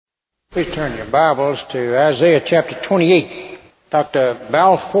Please turn your Bibles to Isaiah chapter 28. Dr.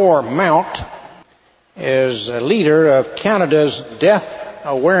 Balfour Mount is a leader of Canada's death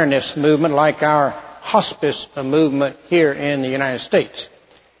awareness movement, like our hospice movement here in the United States.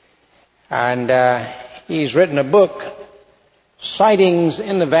 And he's written a book, Sightings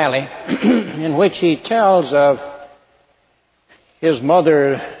in the Valley, in which he tells of his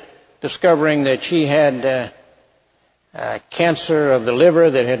mother discovering that she had cancer of the liver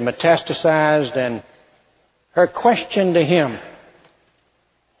that had metastasized, and her question to him,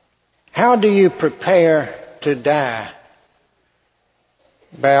 how do you prepare to die?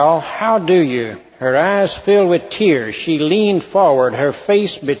 Belle, how do you? Her eyes filled with tears, she leaned forward, her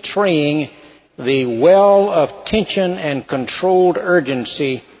face betraying the well of tension and controlled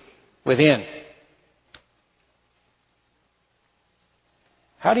urgency within.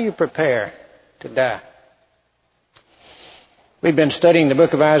 How do you prepare to die? We've been studying the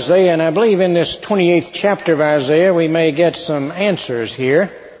book of Isaiah, and I believe in this 28th chapter of Isaiah we may get some answers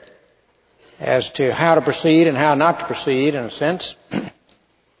here as to how to proceed and how not to proceed, in a sense.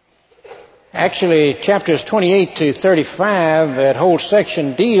 Actually, chapters 28 to 35, that whole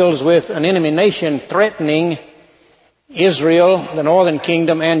section deals with an enemy nation threatening Israel, the northern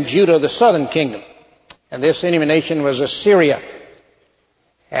kingdom, and Judah, the southern kingdom. And this enemy nation was Assyria.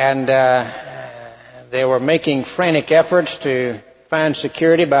 And they were making frantic efforts to find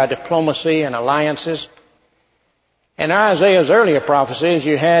security by diplomacy and alliances. In Isaiah's earlier prophecies,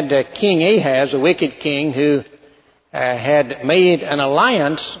 you had King Ahaz, a wicked king, who had made an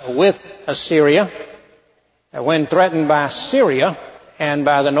alliance with Assyria when threatened by Syria and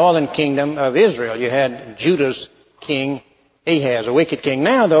by the northern kingdom of Israel. You had Judah's king, Ahaz, a wicked king.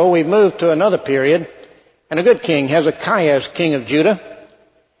 Now, though, we've moved to another period, and a good king, Hezekiah, is king of Judah.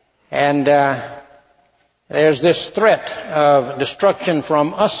 And there's this threat of destruction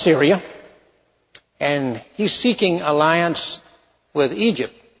from Assyria, and he's seeking alliance with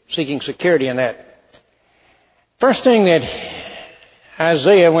Egypt, seeking security in that. First thing that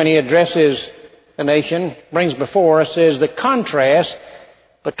Isaiah, when he addresses the nation, brings before us is the contrast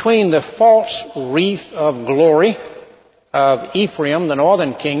between the false wreath of glory of Ephraim, the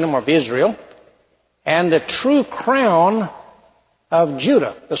northern kingdom of Israel, and the true crown of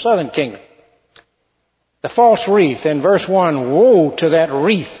Judah, the southern kingdom. The false wreath, in verse 1, woe to that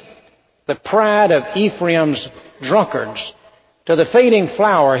wreath, the pride of Ephraim's drunkards, to the fading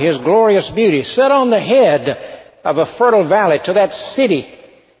flower, his glorious beauty, set on the head of a fertile valley, to that city,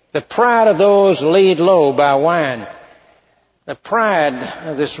 the pride of those laid low by wine. The pride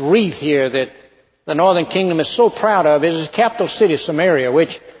of this wreath here that the northern kingdom is so proud of is the capital city, Samaria,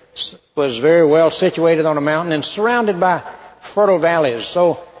 which was very well situated on a mountain and surrounded by fertile valleys.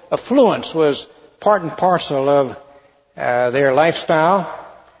 So affluence was part and parcel of their lifestyle,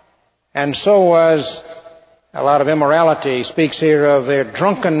 and so was a lot of immorality. He speaks here of their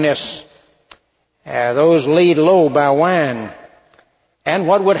drunkenness, those laid low by wine, and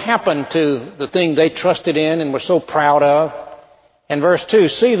what would happen to the thing they trusted in and were so proud of. In verse 2,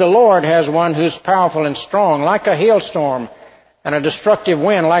 see, the Lord has one who's powerful and strong, like a hailstorm and a destructive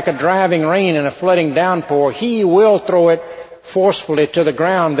wind, like a driving rain and a flooding downpour. He will throw it forcefully to the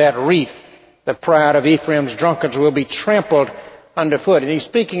ground, that wreath. The pride of Ephraim's drunkards will be trampled underfoot. And he's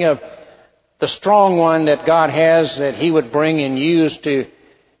speaking of the strong one that God has, that he would bring and use to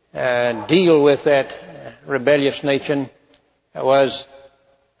deal with that rebellious nation, was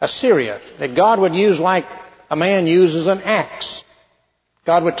Assyria. That God would use like a man uses an axe.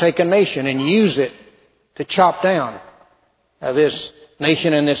 God would take a nation and use it to chop down this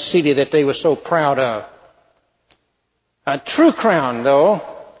nation and this city that they were so proud of. A true crown, though,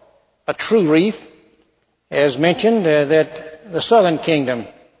 a true wreath, as mentioned, that the southern kingdom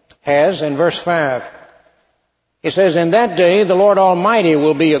has in verse 5. It says, in that day the Lord Almighty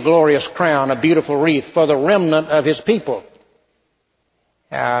will be a glorious crown, a beautiful wreath for the remnant of his people.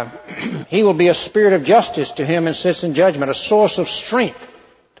 He will be a spirit of justice to him and sits in judgment, a source of strength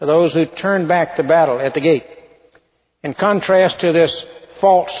to those who turn back to battle at the gate. In contrast to this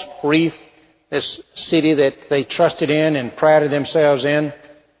false wreath, this city that they trusted in and prided themselves in,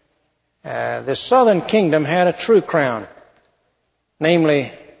 the southern kingdom had a true crown,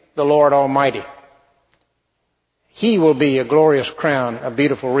 namely the Lord Almighty. He will be a glorious crown, a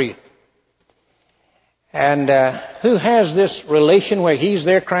beautiful wreath. And who has this relation where he's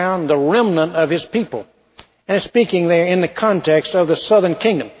their crown? The remnant of his people. And it's speaking there in the context of the southern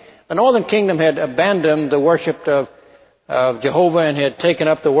kingdom. The northern kingdom had abandoned the worship of Jehovah and had taken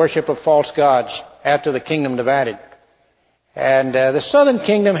up the worship of false gods after the kingdom divided. And the southern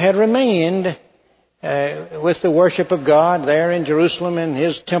kingdom had remained with the worship of God there in Jerusalem in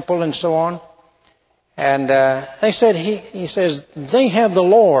His temple and so on. And they said, he says, they have the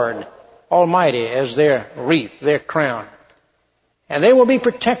Lord Almighty as their wreath, their crown. And they will be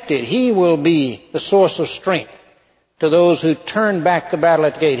protected. He will be the source of strength to those who turn back the battle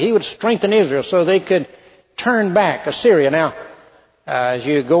at the gate. He would strengthen Israel so they could turn back Assyria. Now, as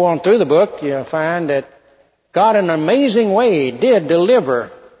you go on through the book, you'll find that God in an amazing way did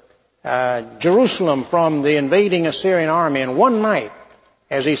deliver Jerusalem from the invading Assyrian army in one night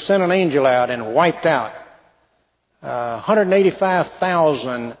as He sent an angel out and wiped out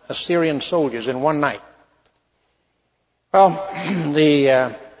 185,000 Assyrian soldiers in one night. Well,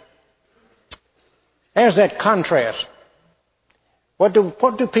 there's that contrast. What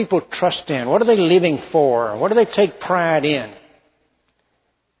do people trust in? What are they living for? What do they take pride in?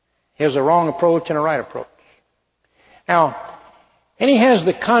 Here's a wrong approach and a right approach. Now, and He has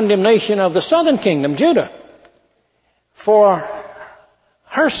the condemnation of the southern kingdom, Judah, for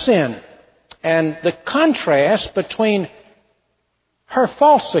her sin and the contrast between her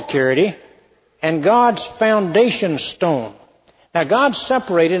false security and God's foundation stone. Now, God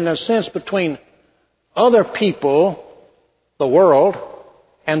separated in a sense between other people, the world,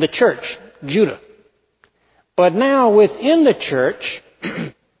 and the church, Judah. But now within the church,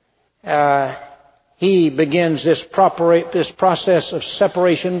 He begins this process of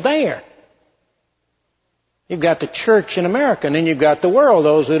separation there. You've got the church in America, and then you've got the world,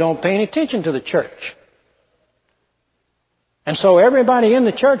 those who don't pay any attention to the church. And so everybody in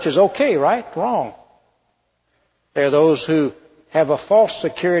the church is okay, right? Wrong. There are those who have a false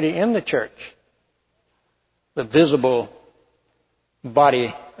security in the church, the visible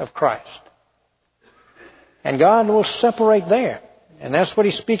body of Christ. And God will separate there. And that's what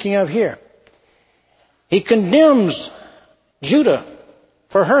He's speaking of here. He condemns Judah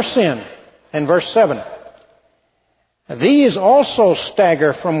for her sin in verse 7. These also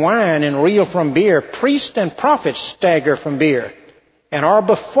stagger from wine and reel from beer. Priests and prophets stagger from beer and are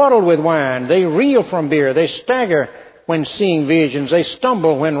befuddled with wine. They reel from beer. They stagger when seeing visions. They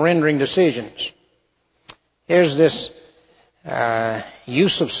stumble when rendering decisions. Here's this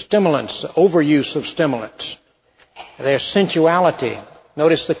use of stimulants, overuse of stimulants. Their sensuality.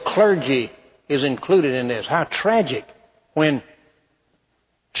 Notice the clergy is included in this. How tragic when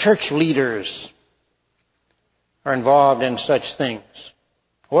church leaders are involved in such things.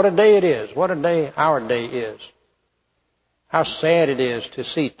 What a day it is. What a day our day is. How sad it is to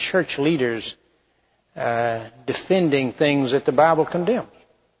see church leaders defending things that the Bible condemns.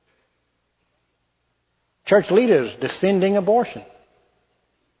 Church leaders defending abortion.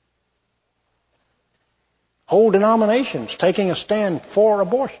 Whole denominations taking a stand for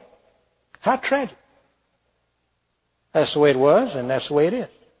abortion. How tragic. That's the way it was, and that's the way it is.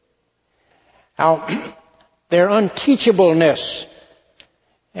 How their unteachableness.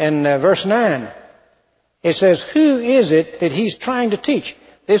 In verse 9, it says, who is it that He's trying to teach?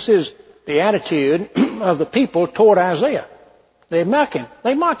 This is the attitude of the people toward Isaiah. They mock Him.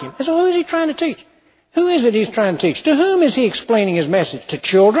 They mock Him. So who is He trying to teach? Who is it He's trying to teach? To whom is He explaining His message? To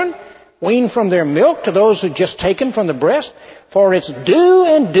children, weaned from their milk, to those who just taken from the breast? For it's do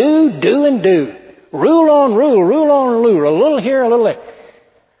and do, do and do. Rule on rule, rule on rule, a little here, a little there.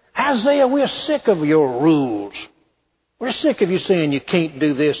 Isaiah, we're sick of your rules. We're sick of you saying you can't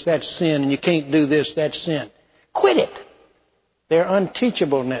do this, that's sin, and you can't do this, that's sin. Quit it. Their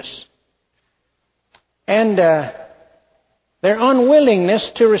unteachableness. And their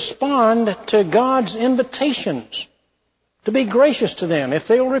unwillingness to respond to God's invitations, to be gracious to them if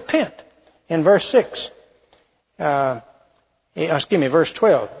they'll repent. In verse 6, verse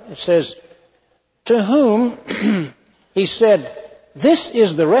 12, it says, to whom He said, this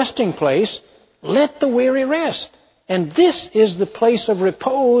is the resting place, let the weary rest. And this is the place of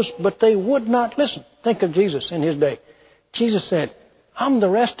repose, but they would not listen. Think of Jesus in His day. Jesus said, I'm the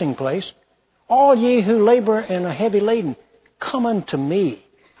resting place. All ye who labor and are heavy laden, come unto me.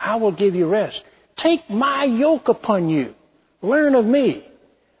 I will give you rest. Take my yoke upon you. Learn of me.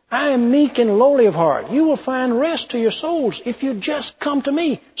 I am meek and lowly of heart. You will find rest to your souls if you just come to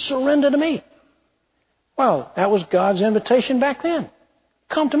me. Surrender to me. Well, that was God's invitation back then.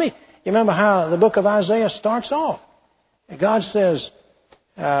 Come to me. You remember how the book of Isaiah starts off. God says,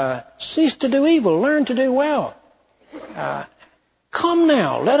 cease to do evil, learn to do well. Come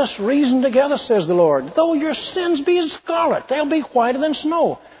now, let us reason together, says the Lord. Though your sins be as scarlet, they'll be whiter than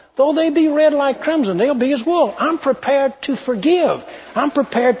snow. Though they be red like crimson, they'll be as wool. I'm prepared to forgive. I'm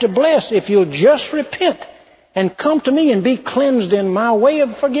prepared to bless if you'll just repent and come to me and be cleansed in my way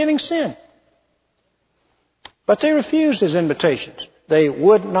of forgiving sin. But they refused His invitations. They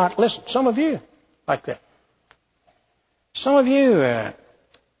would not listen. Some of you like that. Some of you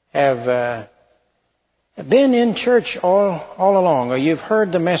have been in church all along, or you've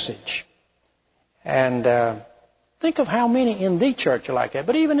heard the message. And think of how many in the church are like that.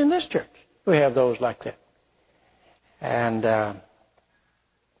 But even in this church, we have those like that. And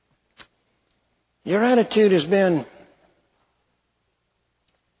your attitude has been,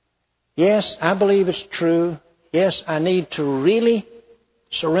 yes, I believe it's true. Yes, I need to really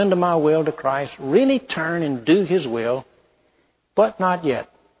surrender my will to Christ, really turn and do His will, but not yet.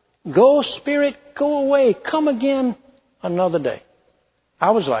 Go, Spirit, go away. Come again another day.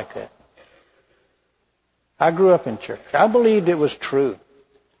 I was like that. I grew up in church. I believed it was true.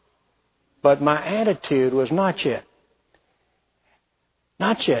 But my attitude was not yet.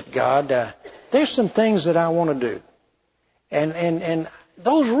 Not yet, God. There's some things that I want to do. And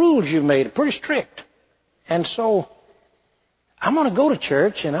those rules you made are pretty strict. And so I'm going to go to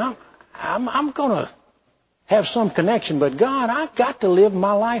church and I'm going to have some connection. But God, I've got to live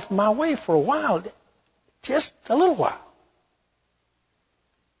my life my way for a while. Just a little while.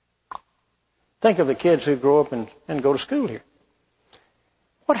 Think of the kids who grow up and go to school here.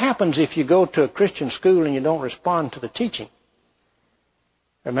 What happens if you go to a Christian school and you don't respond to the teaching?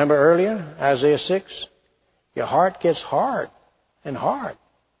 Remember earlier, Isaiah 6? Your heart gets hard and hard.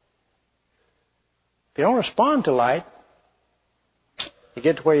 If you don't respond to light, you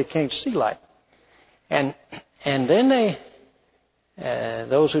get to where you can't see light. And then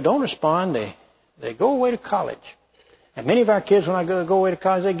those who don't respond, they go away to college. And many of our kids, when I go away to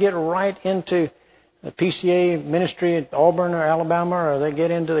college, they get right into the PCA ministry at Auburn or Alabama, or they get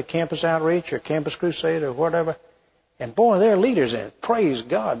into the campus outreach or campus crusade or whatever. And boy, they're leaders in it. Praise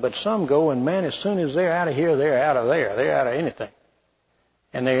God. But some go, and man, as soon as they're out of here, they're out of there. They're out of anything.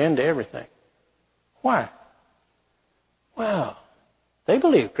 And they're into everything. Why? Well, they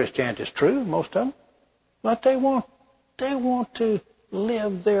believe Christianity is true, most of them. But they want to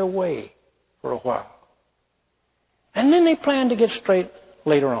live their way for a while. And then they plan to get straight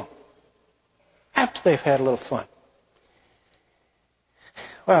later on, after they've had a little fun.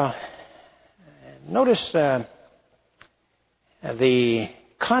 Well, notice the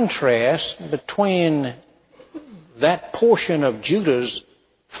contrast between that portion of Judah's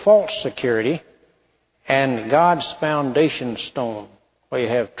false security and God's foundation stone, where you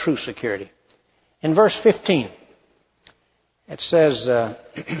have true security. In verse 15, it says,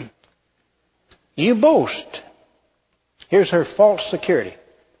 you boast. Here's her false security.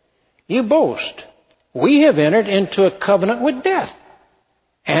 You boast. We have entered into a covenant with death,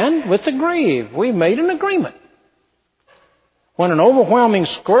 and with the grave we made an agreement. When an overwhelming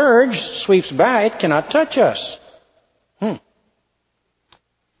scourge sweeps by, it cannot touch us.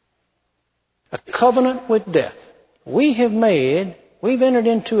 A covenant with death. We've entered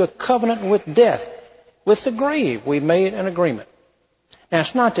into a covenant with death. With the grave we made an agreement. Now,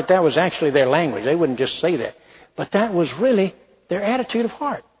 it's not that was actually their language. They wouldn't just say that. But that was really their attitude of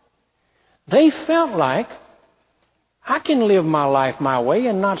heart. They felt like, I can live my life my way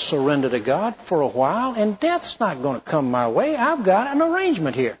and not surrender to God for a while, and death's not going to come my way. I've got an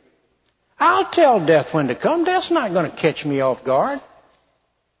arrangement here. I'll tell death when to come. Death's not going to catch me off guard.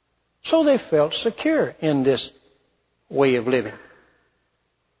 So they felt secure in this way of living.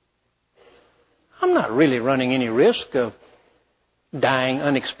 I'm not really running any risk of dying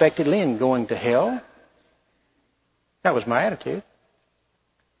unexpectedly and going to hell. That was my attitude.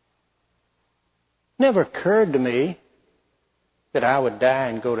 Never occurred to me that I would die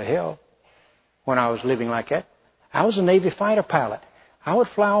and go to hell when I was living like that. I was a Navy fighter pilot. I would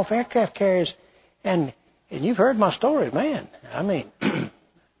fly off aircraft carriers, and you've heard my stories, man. I mean,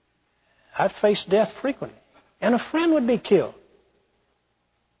 I'd face death frequently, and a friend would be killed.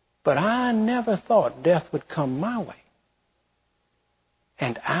 But I never thought death would come my way.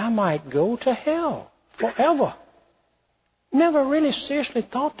 And I might go to hell forever. Never really seriously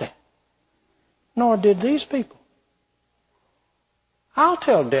thought that. Nor did these people. I'll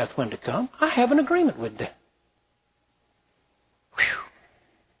tell death when to come. I have an agreement with death. Whew.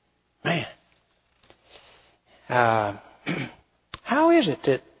 Man. How is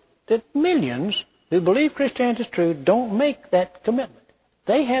it that millions who believe Christianity is true don't make that commitment?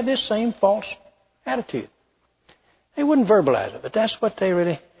 They have this same false attitude. They wouldn't verbalize it, but that's what they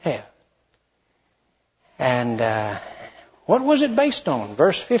really have. And what was it based on?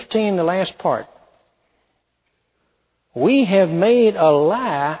 Verse 15, the last part. We have made a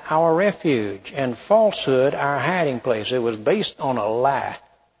lie our refuge and falsehood our hiding place. It was based on a lie.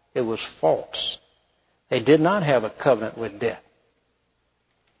 It was false. They did not have a covenant with death.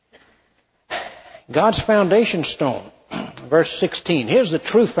 God's foundation stone. verse 16. Here's the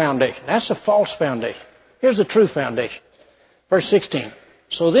true foundation. That's a false foundation. Here's the true foundation. Verse 16.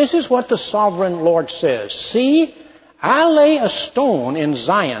 So this is what the sovereign Lord says. See, I lay a stone in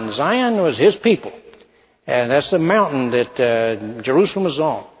Zion. Zion was his people. And that's the mountain that Jerusalem is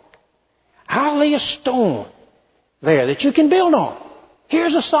on. I'll lay a stone there that you can build on.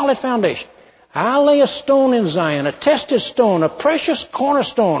 Here's a solid foundation. I'll lay a stone in Zion, a tested stone, a precious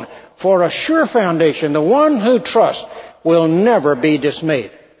cornerstone for a sure foundation. The one who trusts will never be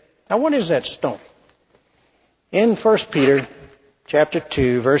dismayed. Now what is that stone? In 1 Peter chapter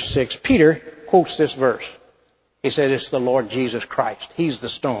 2, verse 6, Peter quotes this verse. He said it's the Lord Jesus Christ. He's the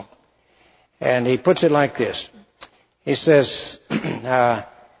stone. And he puts it like this. He says,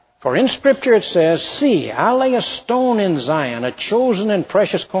 for in Scripture it says, see, I lay a stone in Zion, a chosen and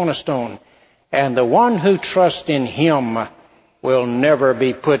precious cornerstone, and the one who trusts in him will never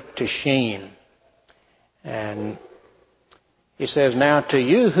be put to shame. And he says, now to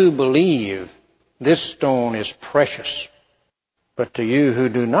you who believe, this stone is precious. But to you who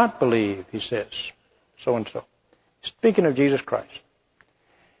do not believe, he says, so and so. Speaking of Jesus Christ.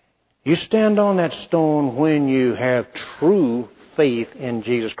 You stand on that stone when you have true faith in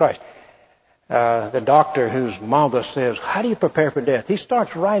Jesus Christ. The doctor whose mother says, how do you prepare for death? He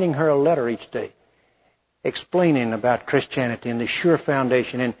starts writing her a letter each day, explaining about Christianity and the sure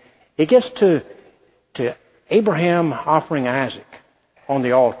foundation. And he gets to Abraham offering Isaac on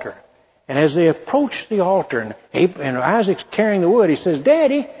the altar. And as they approach the altar, and Isaac's carrying the wood, he says,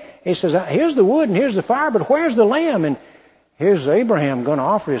 Daddy, he says, here's the wood and here's the fire, but where's the lamb? And here's Abraham going to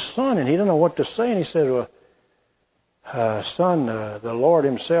offer his son, and he doesn't know what to say. And he says, well, son, the Lord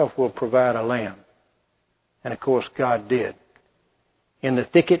himself will provide a lamb. And of course, God did. In the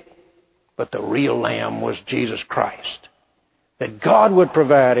thicket, but the real lamb was Jesus Christ. That God would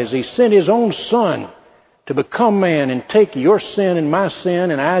provide as he sent his own son to become man and take your sin and my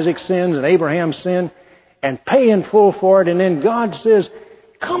sin and Isaac's sins and Abraham's sin and pay in full for it. And then God says,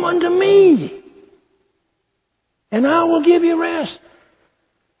 come unto me and I will give you rest.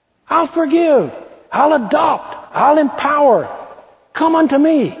 I'll forgive. I'll adopt. I'll empower. Come unto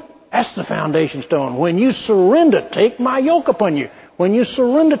me. That's the foundation stone. When you surrender, take my yoke upon you. When you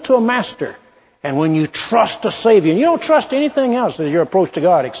surrender to a master and when you trust a Savior, and you don't trust anything else as your approach to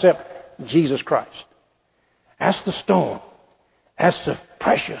God except Jesus Christ. That's the stone. That's the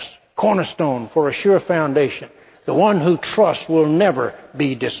precious cornerstone for a sure foundation. The one who trusts will never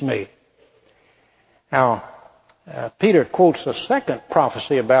be dismayed. Now, Peter quotes a second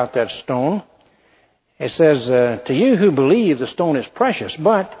prophecy about that stone. It says, to you who believe the stone is precious,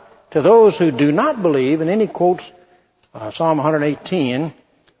 but to those who do not believe, and then he quotes Psalm 118,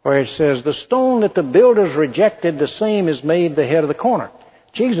 where it says, the stone that the builders rejected, the same is made the head of the corner.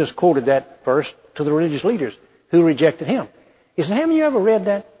 Jesus quoted that verse to the religious leaders who rejected him. He said, haven't you ever read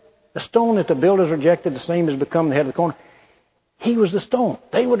that? The stone that the builders rejected, the same has become the head of the corner. He was the stone.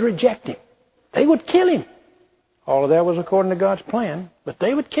 They would reject him. They would kill him. All of that was according to God's plan, but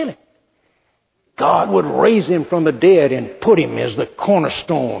they would kill him. God would raise him from the dead and put him as the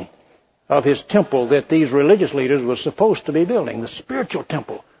cornerstone of his temple that these religious leaders were supposed to be building, the spiritual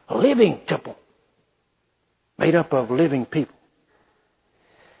temple, a living temple, made up of living people.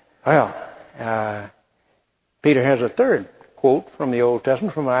 Well, Peter has a third quote from the Old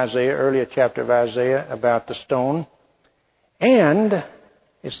Testament, from Isaiah, earlier chapter of Isaiah, about the stone. And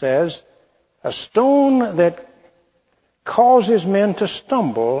it says, a stone that causes men to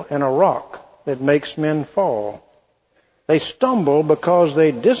stumble and a rock that makes men fall. They stumble because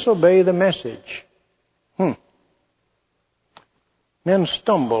they disobey the message. Men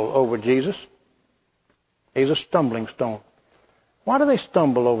stumble over Jesus. He's a stumbling stone. Why do they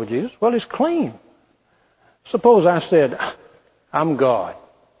stumble over Jesus? Well, he's clean. Suppose I said, I'm God.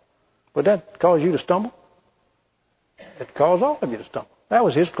 Would that cause you to stumble? It caused all of you to stumble. That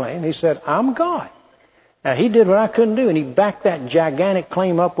was his claim. He said, I'm God. Now, he did what I couldn't do, and he backed that gigantic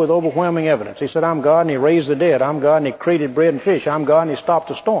claim up with overwhelming evidence. He said, I'm God, and he raised the dead. I'm God, and he created bread and fish. I'm God, and he stopped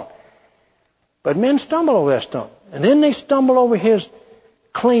the storm. But men stumble over that stone. And then they stumble over his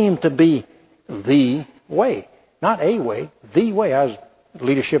claim to be the way. Not a way, the way. I was at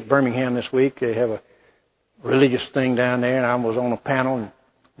Leadership Birmingham this week. They have a religious thing down there, and I was on a panel, and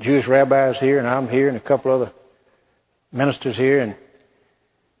Jewish rabbis here, and I'm here, and a couple other ministers here, and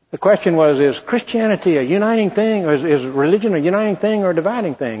the question was, is Christianity a uniting thing, or is religion a uniting thing or a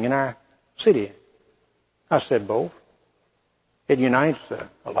dividing thing in our city? I said both. It unites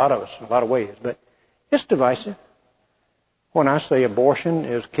a lot of us in a lot of ways, but it's divisive. When I say abortion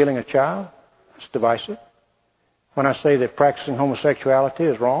is killing a child, it's divisive. When I say that practicing homosexuality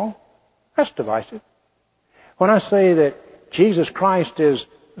is wrong, that's divisive. When I say that Jesus Christ is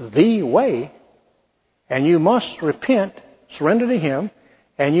the way, and you must repent, surrender to Him,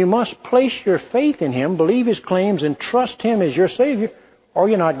 and you must place your faith in Him, believe His claims, and trust Him as your Savior, or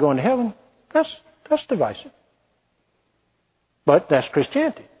you're not going to heaven. That's divisive. But that's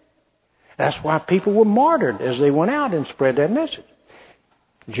Christianity. That's why people were martyred as they went out and spread that message.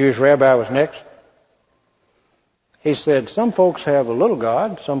 The Jewish rabbi was next. He said, some folks have a little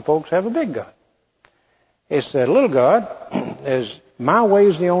God, some folks have a big God. He said, little God is, my way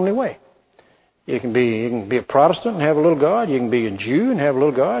is the only way. You can be a Protestant and have a little God. You can be a Jew and have a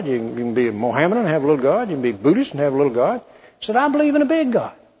little God. You can be a Mohammedan and have a little God. You can be Buddhist and have a little God. He said, I believe in a big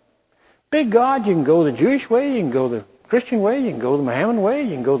God. Big God, you can go the Jewish way, you can go the Christian way, you can go the Mohammedan way, you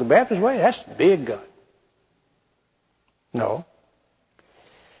can go the Baptist way. That's big God. No.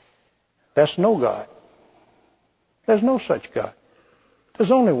 That's no God. There's no such God.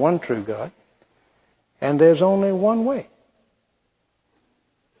 There's only one true God. And there's only one way.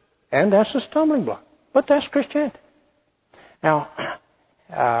 And that's a stumbling block. But that's Christianity. Now,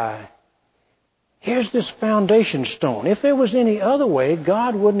 here's this foundation stone. If there was any other way,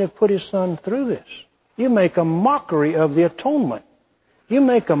 God wouldn't have put His Son through this. You make a mockery of the atonement. You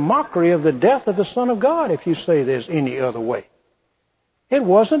make a mockery of the death of the Son of God if you say there's any other way. It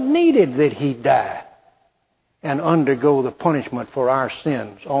wasn't needed that He die and undergo the punishment for our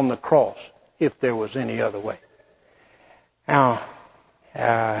sins on the cross if there was any other way. Now,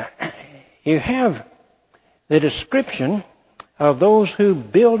 you have the description of those who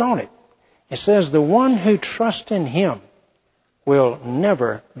build on it. It says, the one who trusts in Him will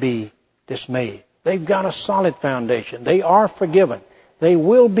never be dismayed. They've got a solid foundation. They are forgiven. They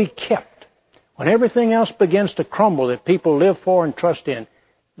will be kept. When everything else begins to crumble that people live for and trust in,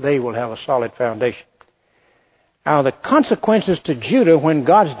 they will have a solid foundation. Now, the consequences to Judah when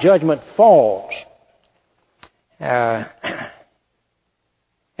God's judgment falls, and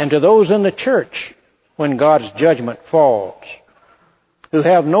to those in the church when God's judgment falls, who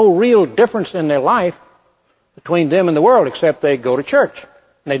have no real difference in their life between them and the world except they go to church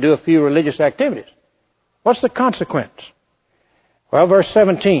and they do a few religious activities. What's the consequence? Well, verse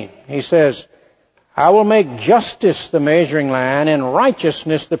 17, he says, I will make justice the measuring line and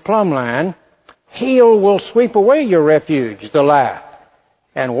righteousness the plumb line. Hail will sweep away your refuge, the lie,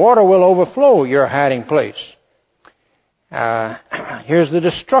 and water will overflow your hiding place. Here's the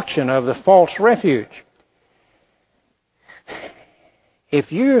destruction of the false refuge.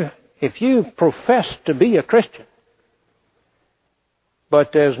 If you profess to be a Christian,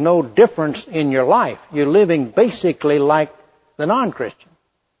 but there's no difference in your life, you're living basically like the non-Christian,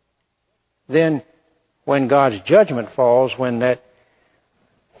 then when God's judgment falls, when that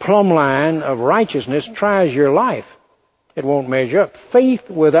plumb line of righteousness tries your life, it won't measure up. Faith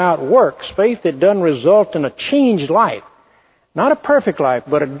without works, faith that doesn't result in a changed life, not a perfect life,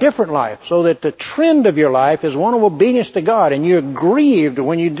 but a different life, so that the trend of your life is one of obedience to God, and you're grieved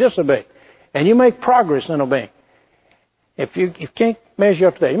when you disobey, and you make progress in obeying. If you can't measure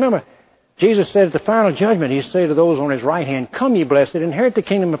up to that. Remember, Jesus said at the final judgment, He said to those on His right hand, come ye blessed, inherit the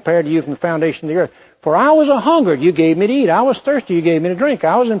kingdom prepared to you from the foundation of the earth. For I was a hungered, you gave me to eat. I was thirsty, you gave me to drink.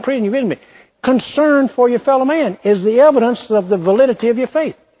 I was in prison, you visited me. Concern for your fellow man is the evidence of the validity of your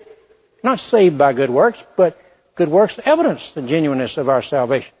faith. Not saved by good works, but good works evidence the genuineness of our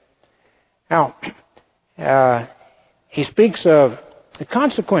salvation. Now, he speaks of the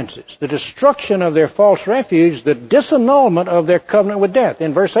consequences, the destruction of their false refuge, the disannulment of their covenant with death.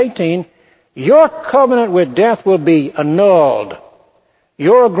 In verse 18, your covenant with death will be annulled.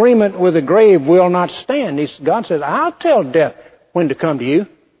 Your agreement with the grave will not stand. God says, I'll tell death when to come to you.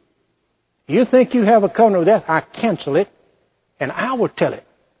 You think you have a covenant with death, I cancel it, and I will tell it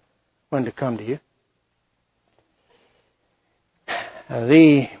when to come to you.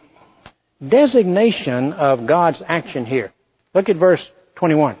 The designation of God's action here. Look at verse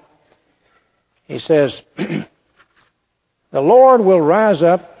 21. He says, the Lord will rise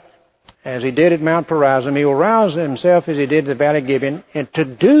up as He did at Mount Perazim. He will rouse Himself as He did at the Valley of Gibeon, and to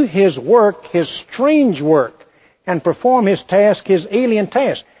do His work, His strange work, and perform His task, His alien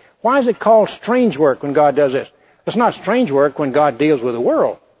task. Why is it called strange work when God does this? It's not strange work when God deals with the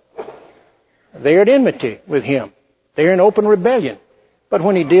world. They're at enmity with Him. They're in open rebellion. But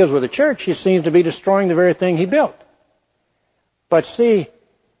when He deals with the church, He seems to be destroying the very thing He built. But see,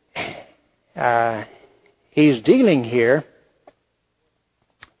 He's dealing here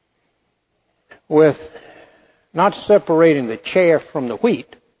with not separating the chaff from the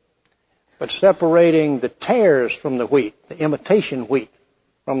wheat, but separating the tares from the wheat, the imitation wheat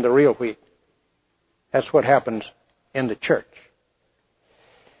from the real wheat. That's what happens in the church.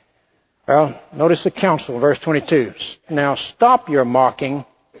 Well, notice the counsel, verse 22. Now stop your mocking.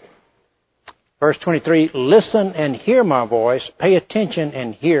 Verse 23, listen and hear my voice. Pay attention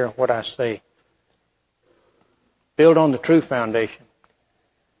and hear what I say. Build on the true foundation.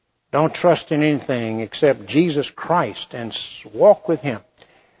 Don't trust in anything except Jesus Christ and walk with Him.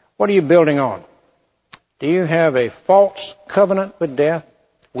 What are you building on? Do you have a false covenant with death,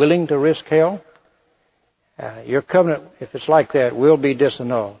 willing to risk hell? Your covenant, if it's like that, will be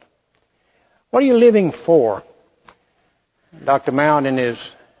disannulled. What are you living for? Dr. Mound, in his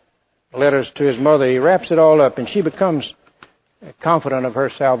letters to his mother, he wraps it all up, and she becomes confident of her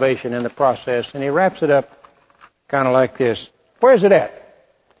salvation in the process, and he wraps it up kind of like this. Where's it at?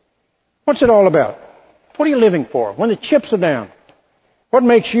 What's it all about? What are you living for? When the chips are down, what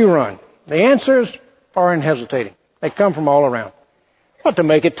makes you run? The answers are unhesitating. They come from all around. What, to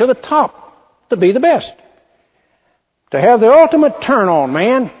make it to the top, to be the best, to have the ultimate turn on,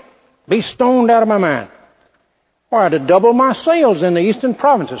 man, be stoned out of my mind. Why, to double my sales in the eastern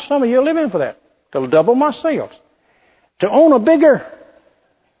provinces. Some of you live in for that. To double my sales. To own a bigger.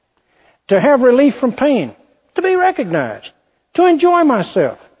 To have relief from pain. To be recognized. To enjoy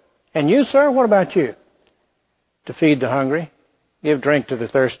myself. And you, sir, what about you? To feed the hungry. Give drink to the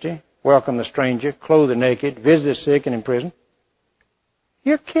thirsty. Welcome the stranger. Clothe the naked. Visit the sick and in prison.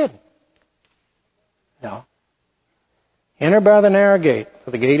 You're kidding. No. Enter by the narrow gate. For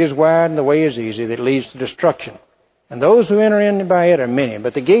the gate is wide and the way is easy that leads to destruction. And those who enter in by it are many.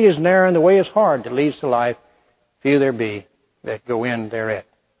 But the gate is narrow and the way is hard that leads to life. Few there be that go in thereat.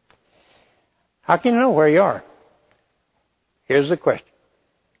 How can you know where you are? Here's the question.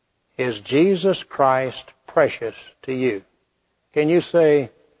 Is Jesus Christ precious to you? Can you say,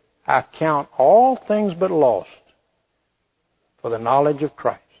 I count all things but lost for the knowledge of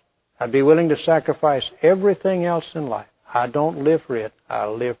Christ? I'd be willing to sacrifice everything else in life. I don't live for it. I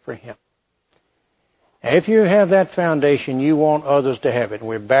live for Him. And if you have that foundation, you want others to have it. And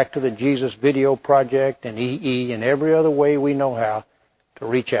we're back to the Jesus Video Project and EE and every other way we know how to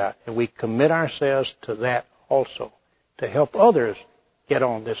reach out. And we commit ourselves to that also, to help others get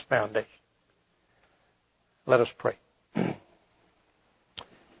on this foundation. Let us pray.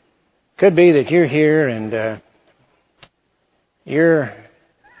 Could be that you're here and you're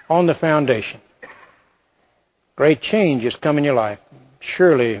on the foundation. Great change has come in your life.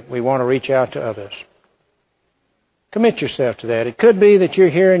 Surely we want to reach out to others. Commit yourself to that. It could be that you're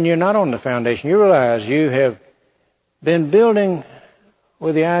here and you're not on the foundation. You realize you have been building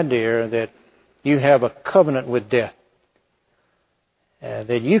with the idea that you have a covenant with death.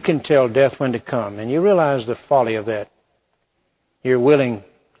 That you can tell death when to come. And you realize the folly of that. You're willing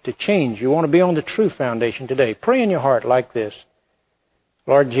to change. You want to be on the true foundation today. Pray in your heart like this.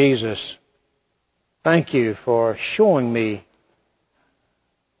 Lord Jesus, thank you for showing me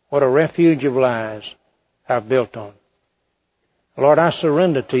what a refuge of lies I've built on. Lord, I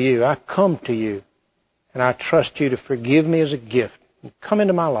surrender to you. I come to you. And I trust you to forgive me as a gift. Come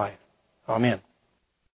into my life. Amen.